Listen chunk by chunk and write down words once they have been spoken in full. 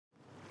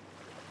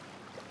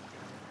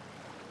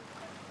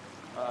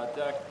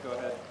deck, go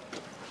ahead.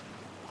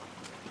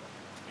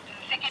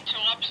 Ticket to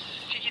Ops,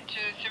 ticket to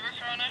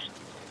Silvercorner.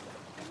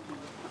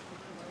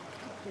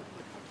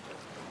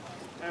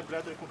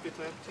 Bladder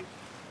completely empty.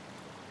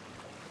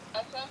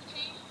 That's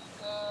empty.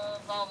 The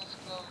valve is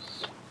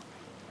closed.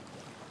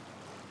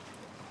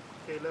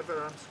 Okay,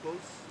 lever arms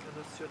close and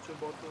a Chercheur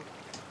bottle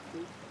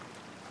full.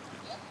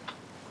 Yeah.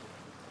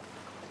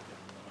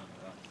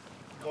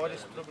 Body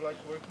strobe light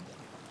working.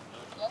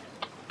 Yep.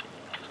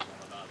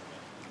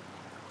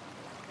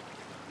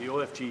 The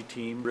OFG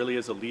team really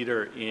is a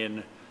leader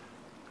in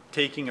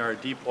taking our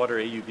deep water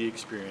AUV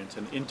experience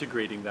and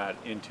integrating that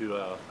into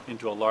a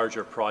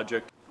larger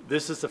project.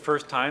 This is the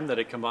first time that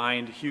a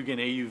combined Hugin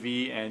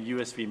AUV and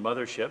USV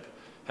mothership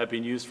have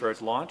been used for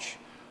its launch,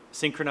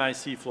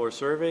 synchronized seafloor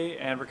survey,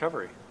 and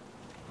recovery.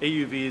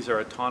 AUVs are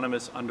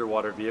autonomous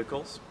underwater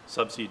vehicles,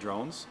 subsea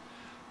drones.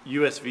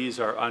 USVs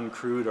are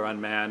uncrewed or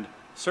unmanned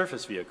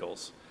surface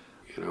vehicles.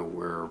 You know,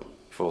 we're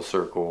full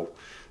circle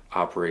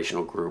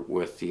operational group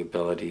with the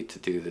ability to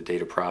do the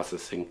data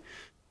processing.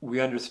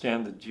 We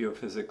understand the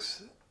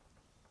geophysics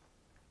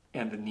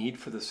and the need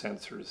for the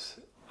sensors.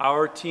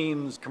 Our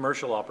team's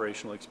commercial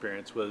operational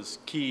experience was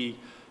key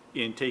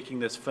in taking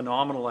this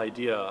phenomenal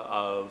idea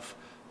of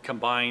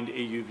combined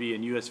AUV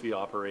and USV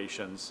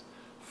operations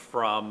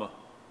from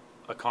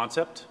a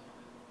concept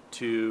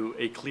to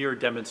a clear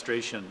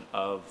demonstration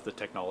of the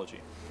technology.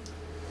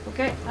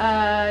 Okay,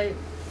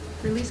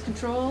 release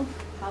control,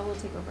 Hal will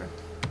take over.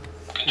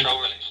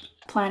 Control release.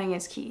 Planning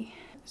is key.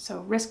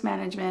 So risk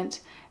management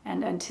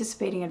and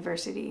anticipating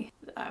adversity.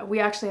 We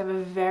actually have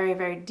a very,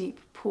 very deep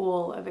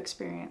pool of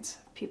experience.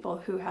 People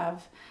who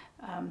have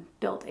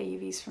built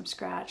AUVs from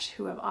scratch,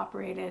 who have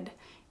operated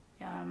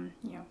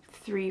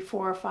 3,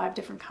 4, or 5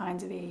 different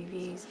kinds of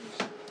AUVs.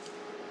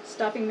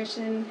 Stopping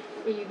mission,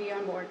 AUV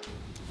on board.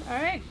 All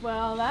right,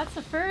 well, that's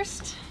the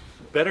first.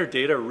 Better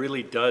data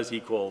really does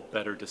equal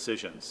better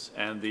decisions,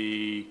 and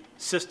the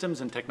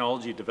systems and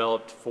technology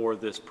developed for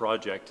this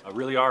project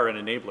really are an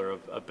enabler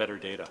of better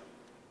data.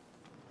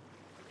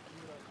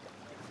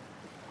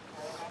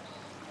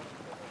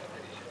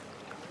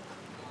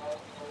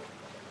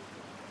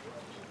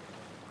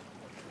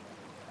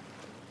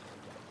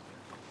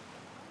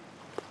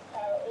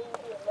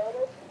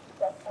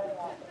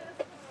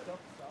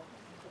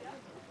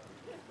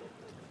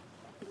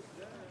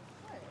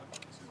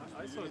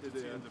 I saw the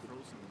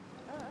frozen.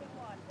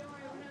 Don't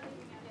worry, we're not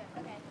leaving it yet.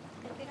 Okay.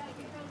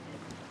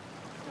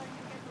 Starting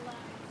to get the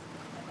lines.